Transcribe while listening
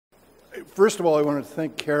First of all, I want to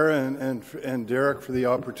thank Kara and Derek for the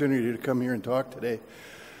opportunity to come here and talk today.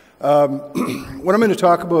 What I'm going to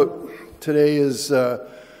talk about today is the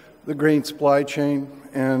grain supply chain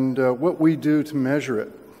and what we do to measure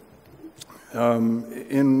it.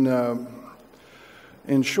 In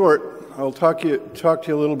short, I'll talk to you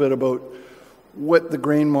a little bit about what the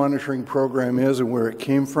grain monitoring program is and where it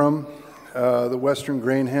came from. The Western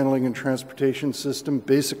Grain Handling and Transportation System,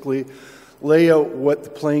 basically lay out what the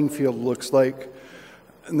playing field looks like.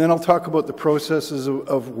 And then I'll talk about the processes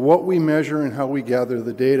of what we measure and how we gather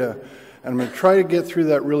the data. And I'm going to try to get through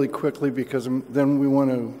that really quickly because then we want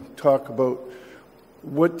to talk about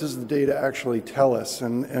what does the data actually tell us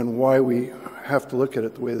and why we have to look at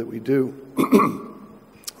it the way that we do.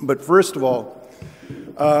 But first of all,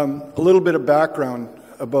 a little bit of background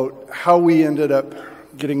about how we ended up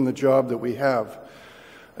getting the job that we have.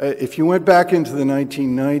 If you went back into the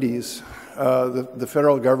 1990s, the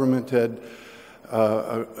federal government had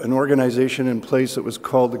an organization in place that was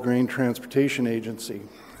called the Grain Transportation Agency.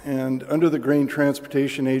 And under the Grain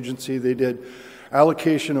Transportation Agency, they did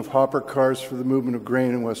allocation of hopper cars for the movement of grain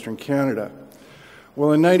in Western Canada.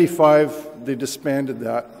 Well, in '95, they disbanded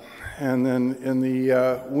that. And then in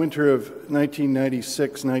the winter of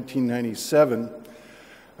 1996, 1997,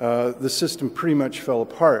 the system pretty much fell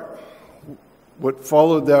apart. What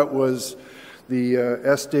followed that was the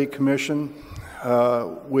SD Commission,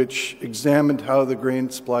 which examined how the grain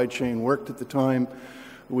supply chain worked at the time.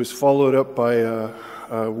 It was followed up by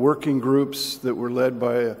working groups that were led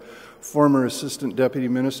by a former Assistant Deputy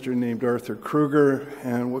Minister named Arthur Kruger,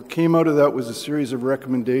 and what came out of that was a series of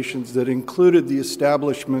recommendations that included the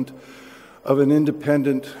establishment of an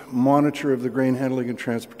independent monitor of the grain handling and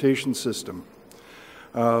transportation system.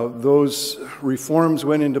 Those reforms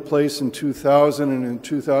went into place in 2000, and in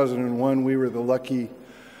 2001 we were the lucky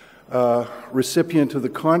recipient of the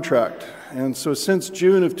contract. And so since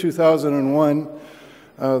June of 2001,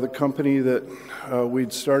 the company that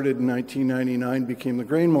we'd started in 1999 became the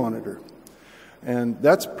Grain Monitor. And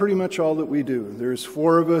that's pretty much all that we do. There's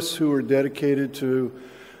 4 of us who are dedicated to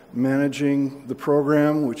managing the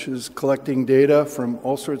program, which is collecting data from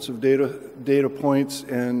all sorts of data points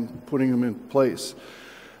and putting them in place.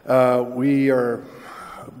 We are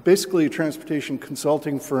basically a transportation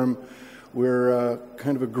consulting firm. We're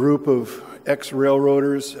kind of a group of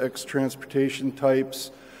ex-railroaders, ex-transportation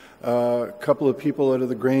types, a couple of people out of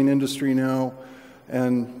the grain industry now,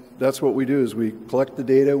 and that's what we do is we collect the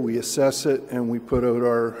data, we assess it, and we put out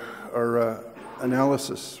our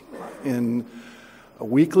analysis in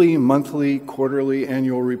weekly, monthly, quarterly,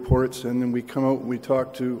 annual reports, and then we come out and we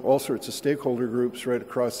talk to all sorts of stakeholder groups right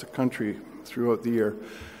across the country throughout the year.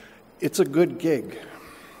 It's a good gig.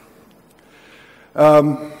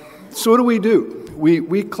 So what do?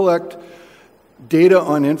 We collect data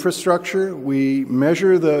on infrastructure. We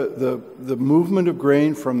measure the movement of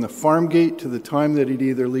grain from the farm gate to the time that it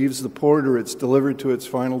either leaves the port or it's delivered to its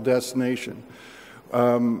final destination.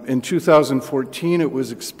 In 2014, it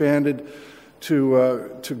was expanded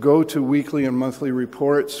to go to weekly and monthly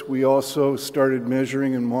reports. We also started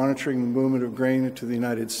measuring and monitoring the movement of grain into the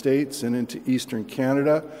United States and into Eastern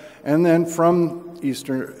Canada, and then from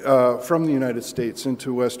the United States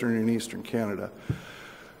into Western and Eastern Canada.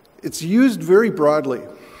 It's used very broadly.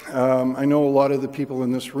 I know a lot of the people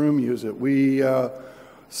in this room use it. We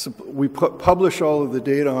publish all of the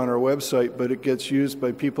data on our website, but it gets used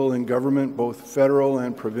by people in government, both federal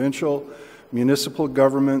and provincial, municipal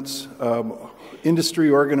governments,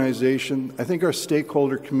 industry organization. I think our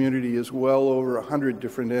stakeholder community is well over 100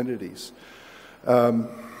 different entities.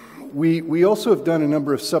 We also have done a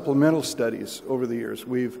number of supplemental studies over the years.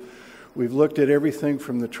 We've looked at everything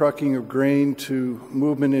from the trucking of grain to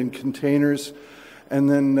movement in containers, and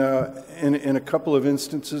then in a couple of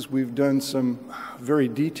instances we've done some very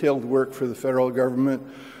detailed work for the federal government.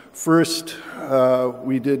 First,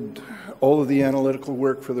 we did all of the analytical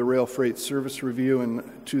work for the Rail Freight Service Review in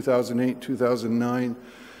 2008, 2009.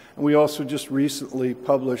 And we also just recently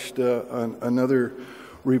published another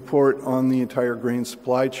report on the entire grain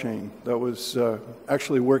supply chain. That was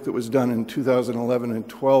actually work that was done in 2011 and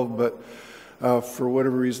 12, but for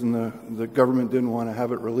whatever reason the government didn't want to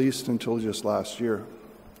have it released until just last year.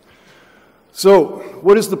 So,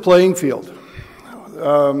 what is the playing field?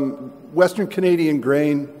 Western Canadian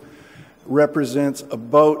grain represents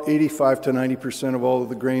about 85 to 90% of all of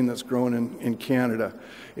the grain that's grown in Canada.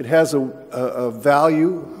 It has a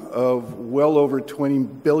value of well over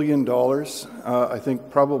 $20 billion. I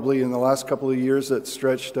think probably in the last couple of years that's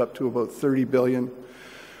stretched up to about $30 billion.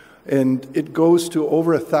 And it goes to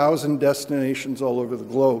over 1,000 destinations all over the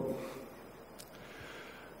globe.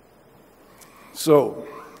 So,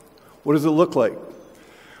 What does it look like?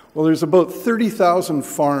 Well, there's about 30,000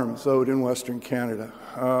 farms out in Western Canada,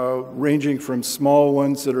 ranging from small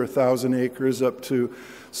ones that are 1,000 acres up to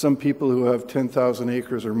some people who have 10,000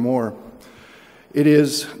 acres or more. It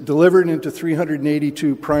is delivered into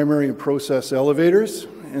 382 primary and process elevators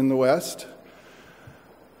in the West.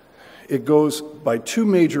 It goes by two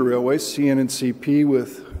major railways, CN and CP,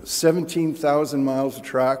 with 17,000 miles of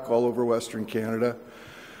track all over Western Canada.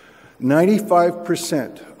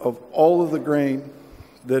 95% of all of the grain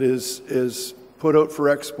that is put out for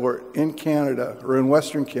export in Canada or in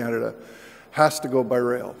Western Canada has to go by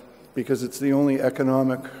rail because it's the only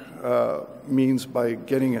economic means by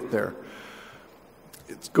getting it there.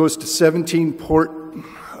 It goes to 17 port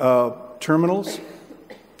terminals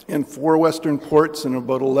in 4 western ports and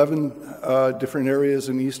about 11 different areas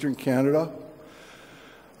in eastern Canada.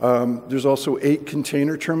 There's also 8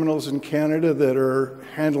 container terminals in Canada that are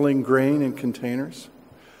handling grain in containers.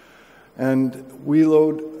 And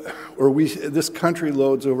this country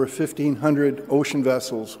loads over 1,500 ocean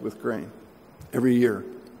vessels with grain every year.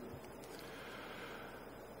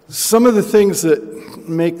 Some of the things that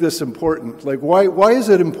make this important, like why is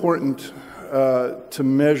it important to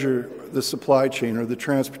measure the supply chain or the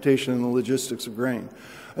transportation and the logistics of grain?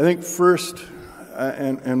 I think first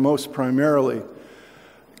and most primarily,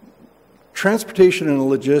 transportation and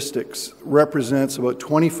logistics represents about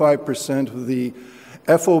 25% of the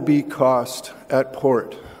FOB cost at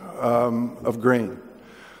port of grain.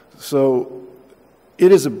 So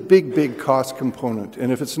it is a big, big cost component,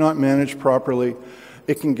 and if it's not managed properly,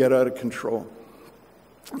 it can get out of control.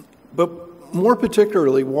 But more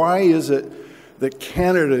particularly, why is it that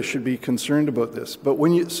Canada should be concerned about this?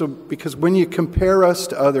 Because when you compare us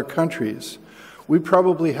to other countries, we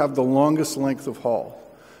probably have the longest length of haul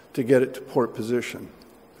to get it to port position.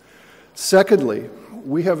 Secondly,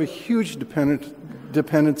 we have a huge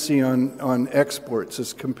dependency on exports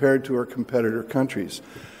as compared to our competitor countries.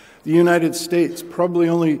 The United States probably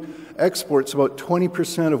only exports about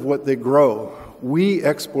 20% of what they grow. We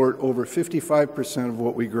export over 55% of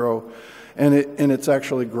what we grow, and it's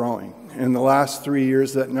actually growing. In the last 3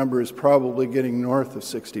 years, that number is probably getting north of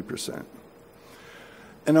 60%.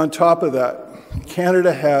 And on top of that,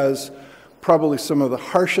 Canada has probably some of the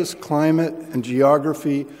harshest climate and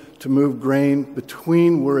geography to move grain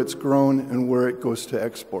between where it's grown and where it goes to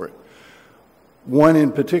export. One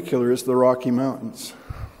in particular is the Rocky Mountains.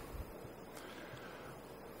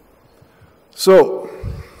 So,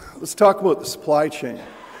 let's talk about the supply chain.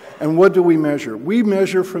 And what do we measure? We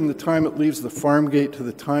measure from the time it leaves the farm gate to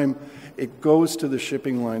the time it goes to the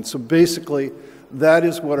shipping line. So basically, that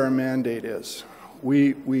is what our mandate is.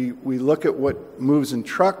 We look at what moves in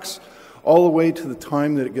trucks all the way to the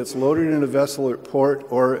time that it gets loaded in a vessel at port,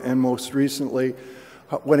 and most recently,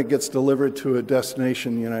 when it gets delivered to a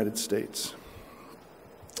destination in the United States.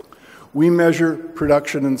 We measure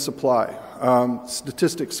production and supply.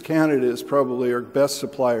 Statistics Canada is probably our best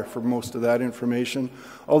supplier for most of that information,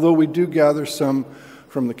 although we do gather some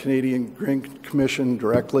from the Canadian Grain Commission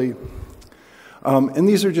directly. And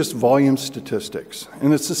these are just volume statistics.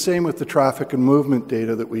 And it's the same with the traffic and movement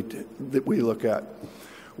data that we look at.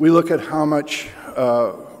 We look at how much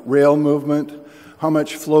rail movement, how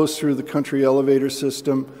much flows through the country elevator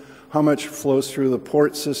system, how much flows through the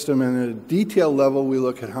port system, and at a detail level, we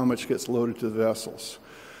look at how much gets loaded to the vessels.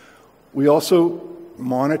 We also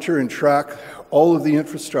monitor and track all of the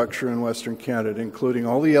infrastructure in Western Canada, including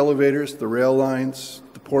all the elevators, the rail lines,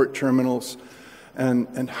 the port terminals,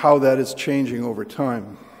 and how that is changing over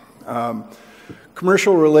time.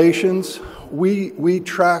 Commercial relations, we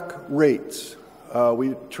track rates.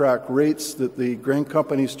 We track rates that the grain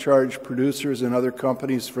companies charge producers and other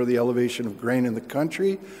companies for the elevation of grain in the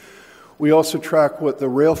country. We also track what the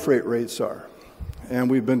rail freight rates are, and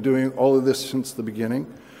we've been doing all of this since the beginning.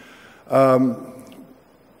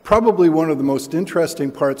 Probably one of the most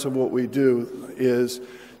interesting parts of what we do is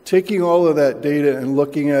taking all of that data and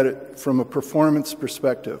looking at it from a performance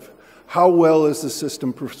perspective. How well is the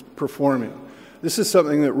system performing? This is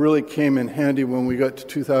something that really came in handy when we got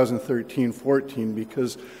to 2013-14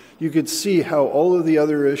 because you could see how all of the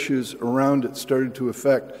other issues around it started to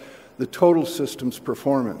affect the total system's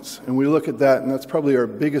performance. And we look at that, and that's probably our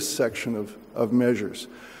biggest section of measures.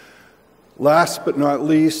 Last but not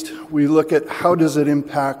least, we look at how does it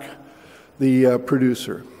impact the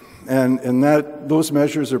producer. And those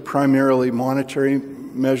measures are primarily monetary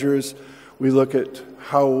measures. We look at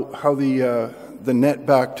how the net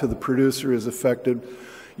back to the producer is affected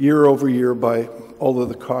year over year by all of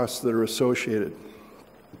the costs that are associated.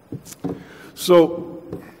 So,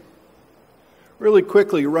 really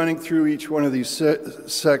quickly, running through each one of these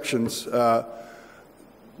sections,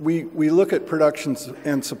 we look at production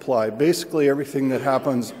and supply, basically everything that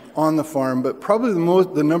happens on the farm, but probably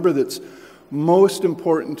the number that's most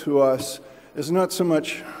important to us is not so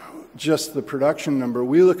much just the production number.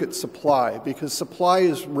 We look at supply, because supply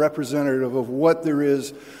is representative of what there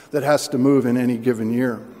is that has to move in any given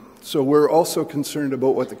year. So we're also concerned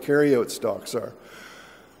about what the carryout stocks are.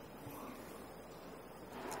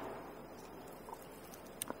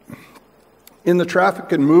 In the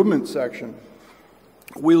traffic and movement section,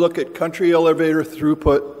 we look at country elevator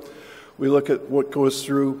throughput, we look at what goes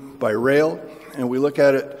through by rail, and we look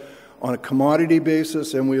at it on a commodity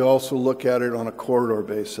basis, and we also look at it on a corridor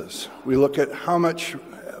basis. We look at how much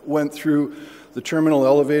went through the terminal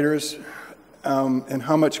elevators and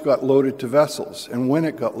how much got loaded to vessels and when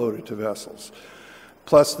it got loaded to vessels.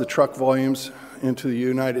 Plus the truck volumes into the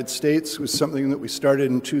United States was something that we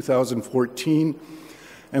started in 2014,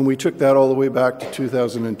 and we took that all the way back to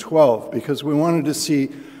 2012 because we wanted to see,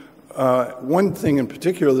 one thing in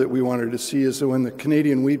particular that we wanted to see is that when the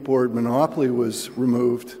Canadian Wheat Board monopoly was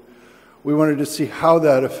removed, we wanted to see how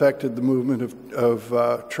that affected the movement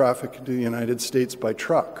of traffic into the United States by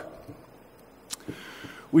truck.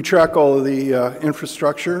 We track all of the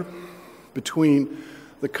infrastructure between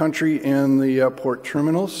the country and the port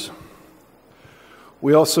terminals.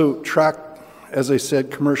 We also track, as I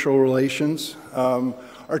said, commercial relations.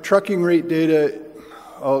 Our trucking rate data,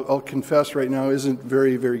 I'll confess right now, isn't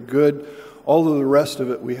very, very good. All of the rest of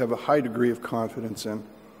it we have a high degree of confidence in.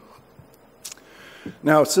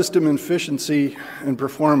 Now, system efficiency and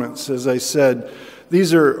performance, as I said,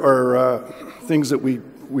 these are things that we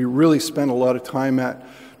really spend a lot of time at,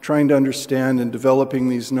 trying to understand and developing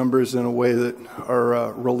these numbers in a way that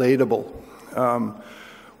are relatable.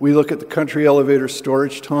 We look at the country elevator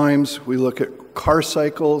storage times, we look at car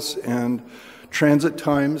cycles and transit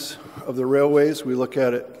times of the railways. We look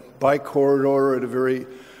at it by corridor at a very,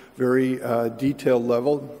 very detailed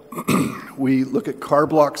level. We look at car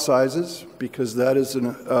block sizes because that is,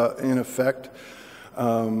 in effect,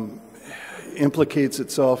 implicates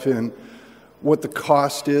itself in what the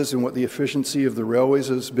cost is and what the efficiency of the railways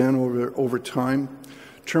has been over time.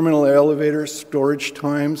 Terminal elevator storage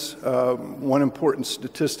times, one important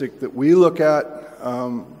statistic that we look at,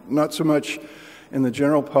 not so much in the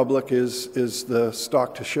general public, is the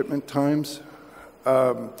stock to shipment times.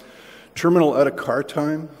 Terminal at a car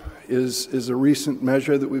time is a recent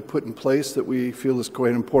measure that we put in place that we feel is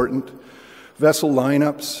quite important. Vessel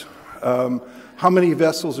lineups, how many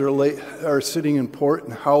vessels are sitting in port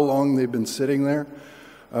and how long they've been sitting there.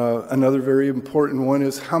 Another very important one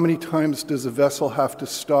is how many times does a vessel have to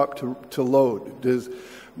stop to load?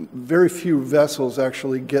 Very few vessels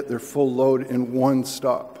actually get their full load in one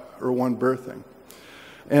stop or one berthing.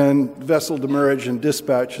 And vessel demurrage and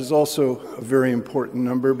dispatch is also a very important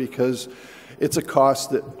number because it's a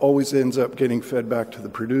cost that always ends up getting fed back to the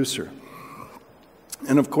producer.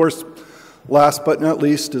 And of course, last but not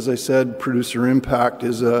least, as I said, producer impact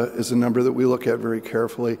is a number that we look at very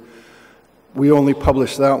carefully. We only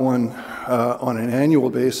publish that one on an annual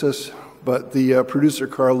basis, but the producer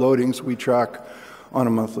car loadings we track on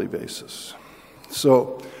a monthly basis.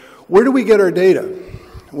 So where do we get our data?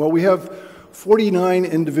 Well, we have 49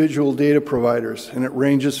 individual data providers, and it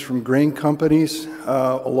ranges from grain companies.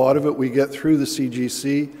 A lot of it we get through the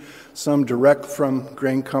CGC, some direct from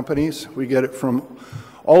grain companies. We get it from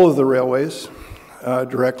all of the railways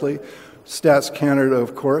directly. Stats Canada,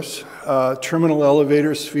 of course. Terminal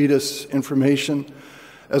elevators feed us information,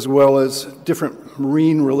 as well as different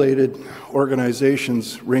marine-related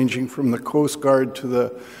organizations ranging from the Coast Guard to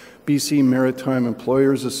the BC Maritime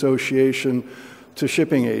Employers Association to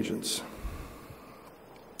shipping agents.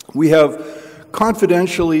 We have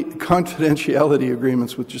confidentiality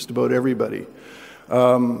agreements with just about everybody.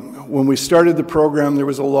 When we started the program, there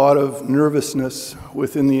was a lot of nervousness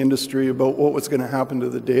within the industry about what was going to happen to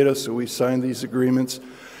the data, so we signed these agreements.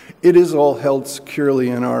 It is all held securely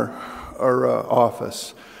in our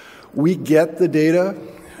office. We get the data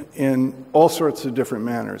in all sorts of different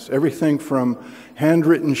manners, everything from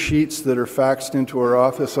handwritten sheets that are faxed into our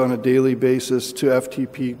office on a daily basis to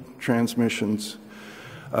FTP transmissions.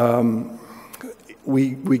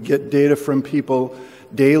 We get data from people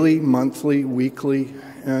daily, monthly, weekly,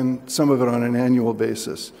 and some of it on an annual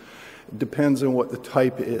basis. It depends on what the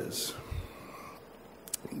type is.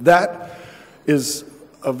 That is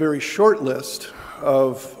a very short list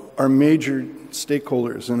of our major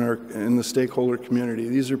stakeholders in the stakeholder community.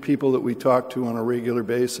 These are people that we talk to on a regular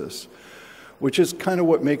basis, which is kind of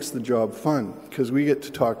what makes the job fun, because we get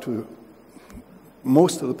to talk to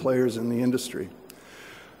most of the players in the industry.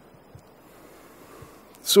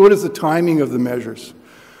 So what is the timing of the measures?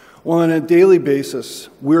 Well, on a daily basis,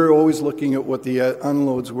 we're always looking at what the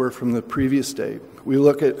unloads were from the previous day. We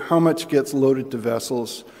look at how much gets loaded to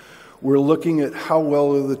vessels. We're looking at how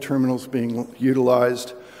well are the terminals being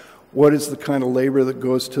utilized, what is the kind of labor that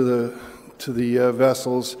goes to the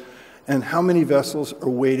vessels, and how many vessels are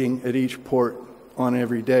waiting at each port on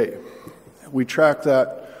every day. We track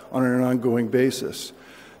that on an ongoing basis.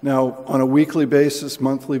 Now, on a weekly basis,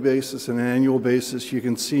 monthly basis, and annual basis, you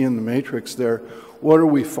can see in the matrix there, what are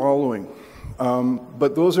we following?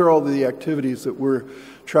 But those are all the activities that we're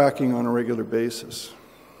tracking on a regular basis.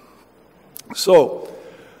 So,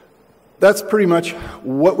 that's pretty much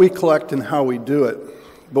what we collect and how we do it.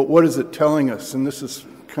 But what is it telling us? And this is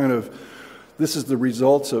the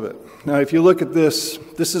results of it. Now, if you look at this,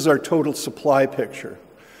 this is our total supply picture.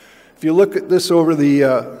 If you look at this over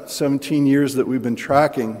the 17 years that we've been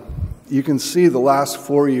tracking, you can see the last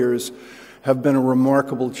 4 years have been a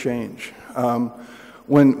remarkable change.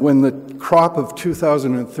 When the crop of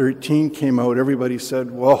 2013 came out, everybody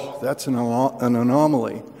said, well, that's an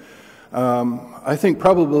anomaly. I think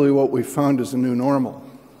probably what we found is a new normal.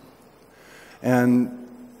 And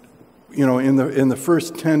you know, in the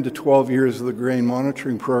first 10 to 12 years of the grain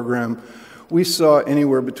monitoring program, we saw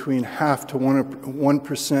anywhere between 0.5% to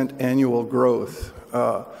 1% annual growth.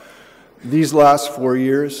 These last 4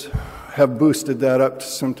 years have boosted that up to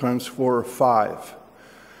sometimes 4 or 5.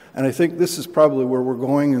 And I think this is probably where we're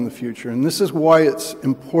going in the future. And this is why it's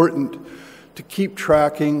important to keep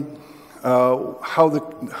tracking how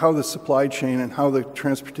the supply chain and how the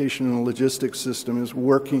transportation and logistics system is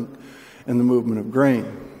working in the movement of grain,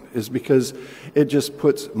 is because it just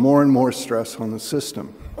puts more and more stress on the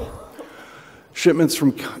system. Shipments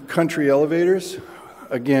from country elevators,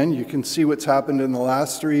 again, you can see what's happened in the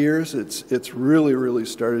last 3 years. It's really, really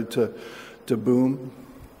started to boom.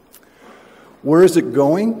 Where is it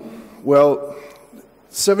going? Well,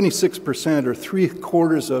 76% or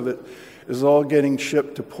 3/4 of it is all getting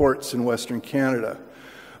shipped to ports in Western Canada.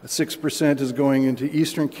 6% is going into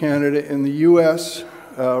Eastern Canada. In the U.S.,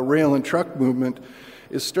 rail and truck movement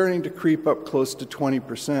is starting to creep up close to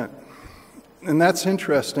 20%. And that's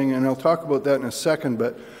interesting, and I'll talk about that in a second,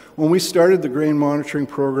 but when we started the grain monitoring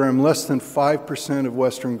program, less than 5% of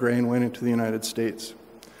Western grain went into the United States.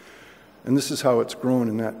 And this is how it's grown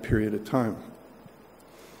in that period of time.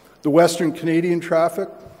 The Western Canadian traffic,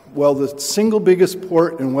 well, the single biggest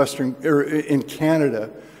port in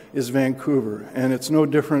Canada is Vancouver, and it's no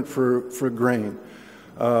different for grain.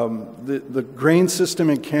 The grain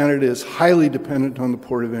system in Canada is highly dependent on the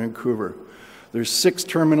Port of Vancouver. There's 6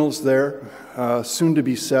 terminals there, soon to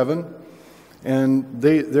be 7, and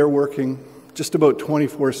they're working just about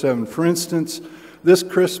 24/7. For instance, this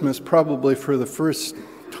Christmas, probably for the first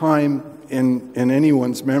time in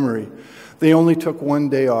anyone's memory, they only took 1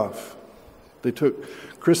 day off. They took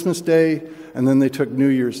Christmas Day, and then they took New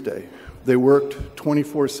Year's Day. They worked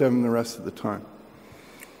 24/7 the rest of the time.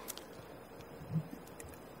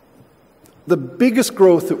 The biggest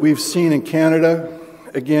growth that we've seen in Canada,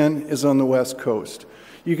 again, is on the West Coast.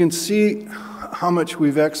 You can see how much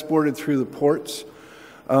we've exported through the ports.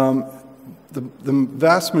 The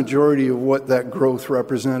vast majority of what that growth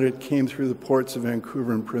represented came through the ports of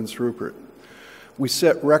Vancouver and Prince Rupert. We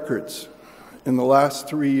set records in the last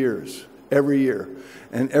 3 years, every year,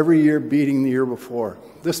 and every year beating the year before.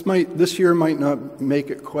 This year might not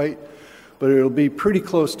make it quite, but it'll be pretty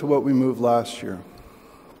close to what we moved last year.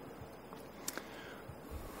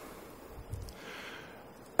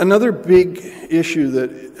 Another big issue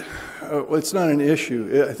that, it's not an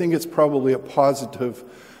issue, I think it's probably a positive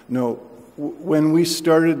note. When we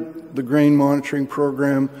started the grain monitoring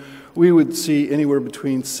program, we would see anywhere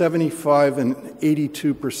between 75 and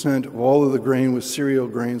 82% of all of the grain was cereal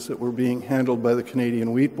grains that were being handled by the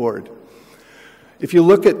Canadian Wheat Board. If you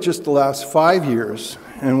look at just the last 5 years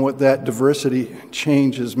and what that diversity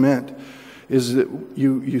change has meant, is that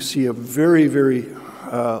you see a very, very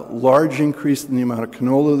large increase in the amount of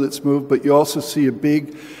canola that's moved, but you also see a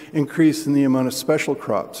big increase in the amount of special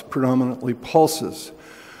crops, predominantly pulses.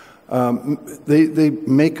 They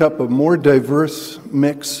make up a more diverse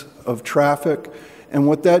mix of traffic, and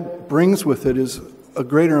what that brings with it is a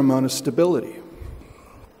greater amount of stability.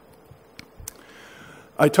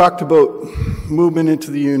 I talked about movement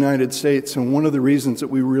into the United States, and one of the reasons that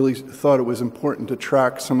we really thought it was important to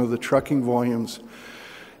track some of the trucking volumes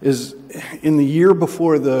is in the year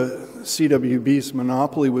before the CWB's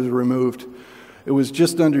monopoly was removed, it was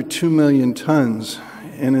just under 2 million tons.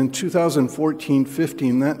 And in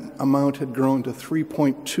 2014-15, that amount had grown to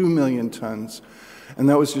 3.2 million tons, and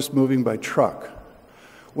that was just moving by truck.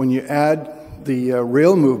 When you add the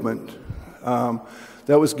rail movement, that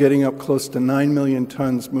That was getting up close to 9 million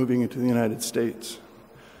tons moving into the United States.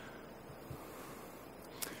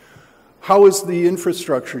 How has the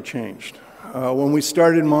infrastructure changed? When we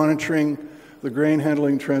started monitoring the grain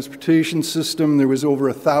handling transportation system, there was over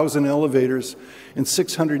 1,000 elevators in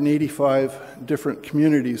 685 different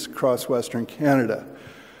communities across Western Canada.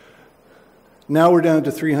 Now we're down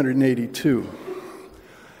to 382,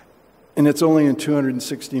 and it's only in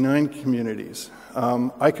 269 communities.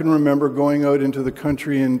 I can remember going out into the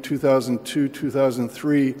country in 2002,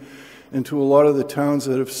 2003, into a lot of the towns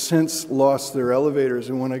that have since lost their elevators,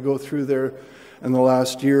 and when I go through there in the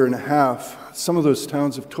last year and a half, some of those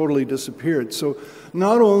towns have totally disappeared. So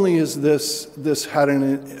not only is this had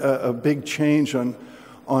a big change on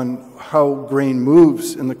how grain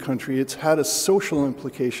moves in the country, it's had a social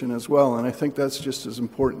implication as well, and I think that's just as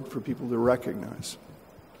important for people to recognize.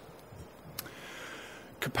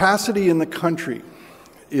 Capacity in the country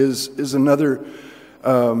is another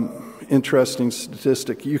interesting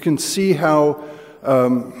statistic. You can see how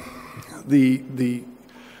the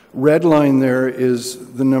red line there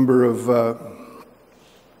is the number of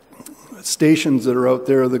stations that are out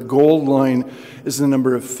there. The gold line is the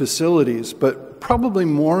number of facilities. But probably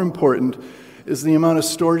more important is the amount of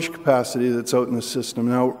storage capacity that's out in the system.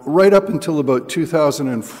 Now, right up until about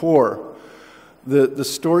 2004, the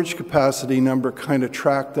storage capacity number kind of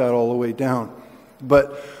tracked that all the way down.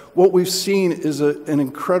 But what we've seen is an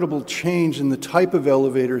incredible change in the type of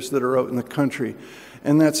elevators that are out in the country,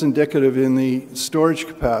 and that's indicative in the storage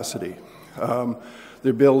capacity.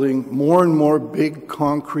 They're building more and more big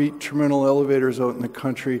concrete terminal elevators out in the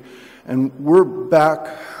country, and we're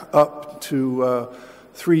back up to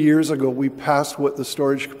 3 years ago. We passed what the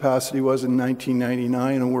storage capacity was in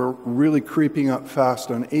 1999, and we're really creeping up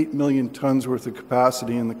fast on 8 million tons worth of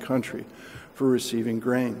capacity in the country for receiving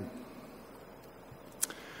grain.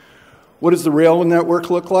 What does the rail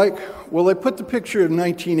network look like? Well, I put the picture of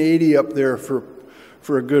 1980 up there for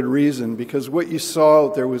a good reason, because what you saw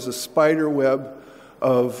out there was a spider web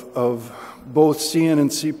of both CN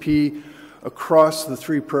and CP across the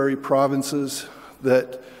three prairie provinces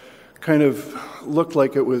that kind of looked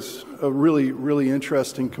like it was a really, really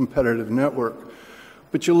interesting competitive network.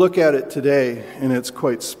 But you look at it today, and it's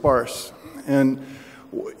quite sparse. And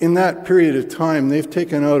in that period of time, they've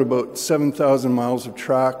taken out about 7,000 miles of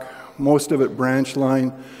track, most of it branch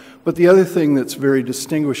line. But the other thing that's very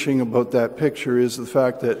distinguishing about that picture is the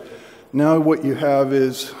fact that now what you have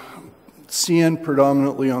is CN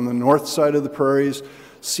predominantly on the north side of the prairies,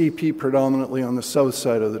 CP predominantly on the south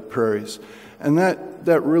side of the prairies. And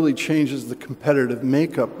that really changes the competitive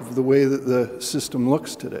makeup of the way that the system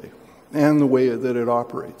looks today and the way that it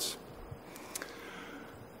operates.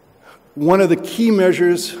 One of the key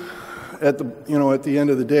measures at the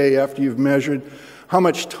end of the day, after you've measured how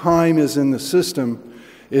much time is in the system,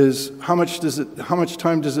 is how much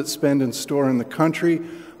time does it spend and store in the country,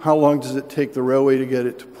 how long does it take the railway to get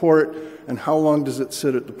it to port, and how long does it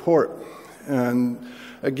sit at the port. And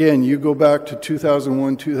again, you go back to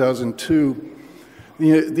 2001, 2002,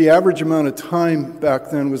 the average amount of time back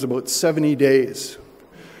then was about 70 days.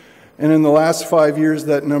 And in the last 5 years,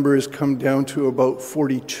 that number has come down to about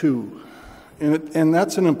 42. And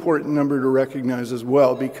that's an important number to recognize as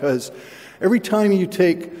well, because every time you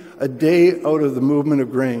take a day out of the movement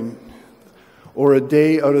of grain, or a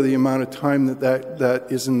day out of the amount of time that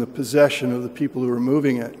is in the possession of the people who are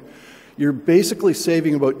moving it, you're basically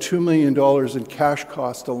saving about $2 million in cash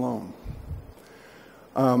cost alone.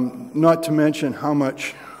 Not to mention how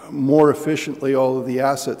much more efficiently all of the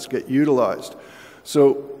assets get utilized.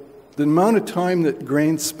 So the amount of time that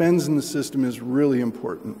grain spends in the system is really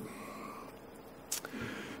important.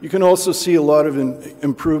 You can also see a lot of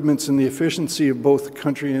improvements in the efficiency of both the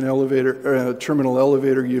country and terminal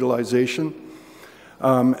elevator utilization.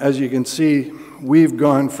 As you can see, we've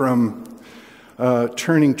gone from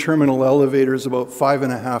turning terminal elevators about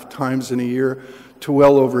 5.5 times in a year to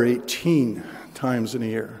well over 18 times in a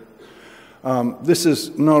year. This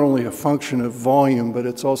is not only a function of volume, but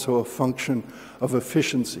it's also a function of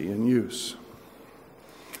efficiency and use.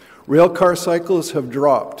 Rail car cycles have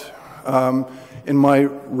dropped. In my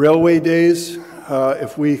railway days,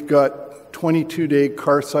 if we got 22-day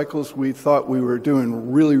car cycles, we thought we were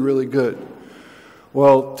doing really, really good.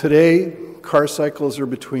 Well, today, car cycles are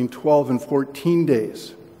between 12 and 14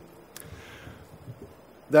 days.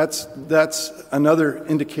 That's another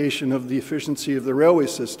indication of the efficiency of the railway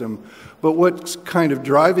system. But what's kind of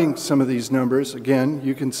driving some of these numbers, again,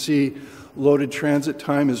 you can see loaded transit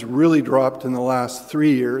time has really dropped in the last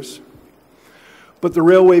 3 years. But the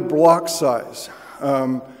railway block size,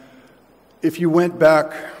 if you went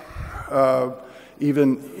back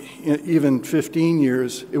even 15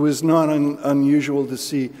 years, it was not unusual to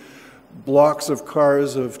see blocks of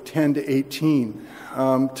cars of 10 to 18.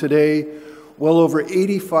 Today, well over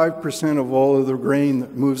 85% of all of the grain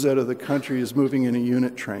that moves out of the country is moving in a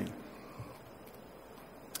unit train.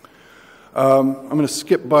 I'm going to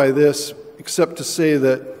skip by this, except to say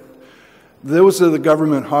that those are the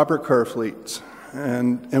government hopper car fleets,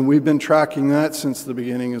 and we've been tracking that since the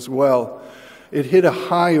beginning as well. It hit a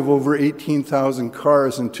high of over 18,000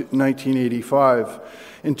 cars in 1985.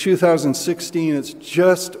 In 2016, it's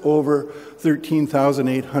just over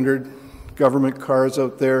 13,800 government cars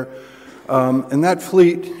out there, and that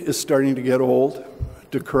fleet is starting to get old,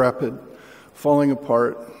 decrepit, falling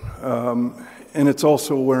apart, and it's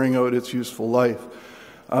also wearing out its useful life.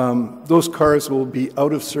 Those cars will be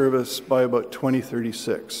out of service by about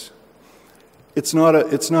 2036. It's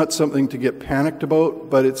not something to get panicked about,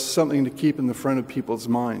 but it's something to keep in the front of people's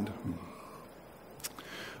mind.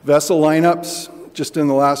 Vessel lineups, just in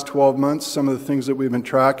the last 12 months, some of the things that we've been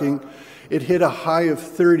tracking, it hit a high of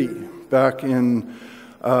 30 back in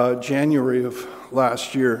January of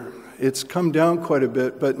last year. It's come down quite a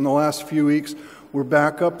bit, but in the last few weeks, we're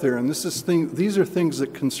back up there, and these are things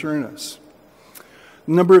that concern us.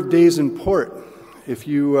 Number of days in port. If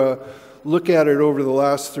you look at it over the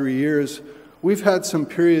last 3 years, we've had some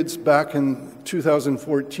periods back in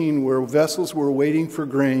 2014 where vessels were waiting for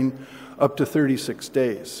grain up to 36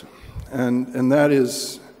 days. And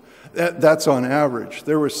that's on average.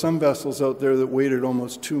 There were some vessels out there that waited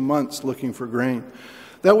almost 2 months looking for grain.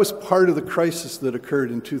 That was part of the crisis that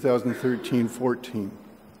occurred in 2013-14.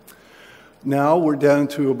 Now we're down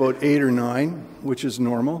to about 8 or 9, which is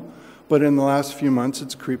normal, but in the last few months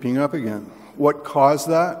it's creeping up again. What caused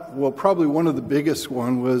that? Well, probably one of the biggest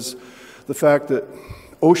one was the fact that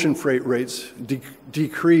ocean freight rates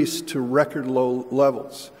decreased to record low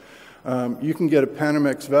levels. You can get a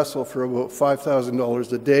Panamax vessel for about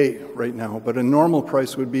 $5,000 a day right now, but a normal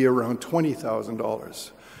price would be around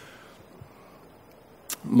 $20,000.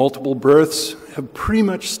 Multiple berths have pretty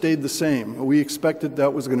much stayed the same. We expected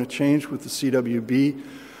that was going to change with the CWB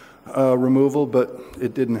removal, but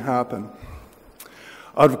it didn't happen.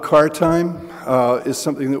 Out of car time is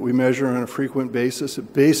something that we measure on a frequent basis.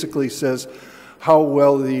 It basically says how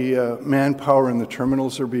well the manpower in the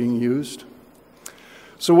terminals are being used.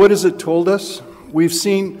 So what has it told us? We've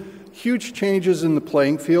seen huge changes in the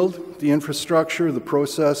playing field. The infrastructure, the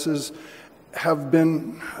processes have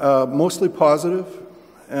been mostly positive,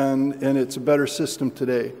 and it's a better system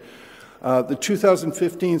today. The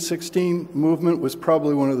 2015-16 movement was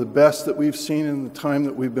probably one of the best that we've seen in the time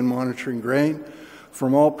that we've been monitoring grain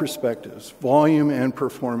from all perspectives, volume and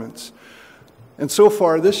performance. And so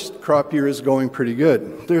far, this crop year is going pretty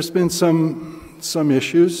good. There's been some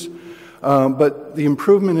issues, but the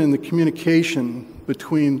improvement in the communication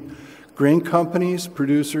between grain companies,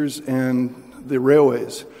 producers, and the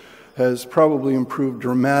railways has probably improved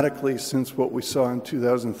dramatically since what we saw in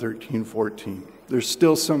 2013-14. There's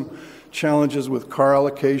still some challenges with car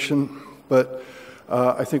allocation, but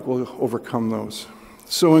I think we'll overcome those.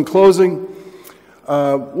 So in closing,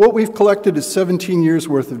 what we've collected is 17 years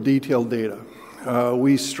worth of detailed data.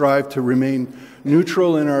 We strive to remain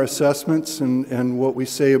neutral in our assessments and what we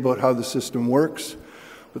say about how the system works,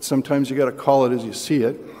 but sometimes you got to call it as you see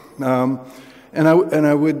it. And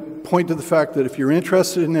I would point to the fact that if you're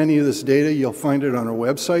interested in any of this data, you'll find it on our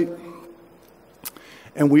website.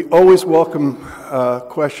 And we always welcome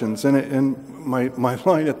questions. And my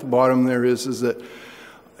line at the bottom there is that,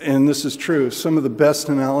 and this is true, some of the best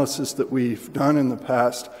analysis that we've done in the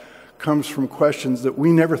past comes from questions that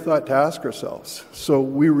we never thought to ask ourselves. So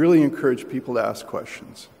we really encourage people to ask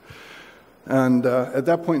questions. And at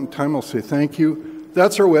that point in time, I'll say thank you.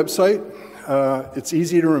 That's our website. It's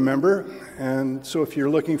easy to remember. And so if you're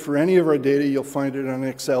looking for any of our data, you'll find it on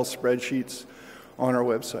Excel spreadsheets on our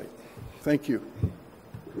website. Thank you.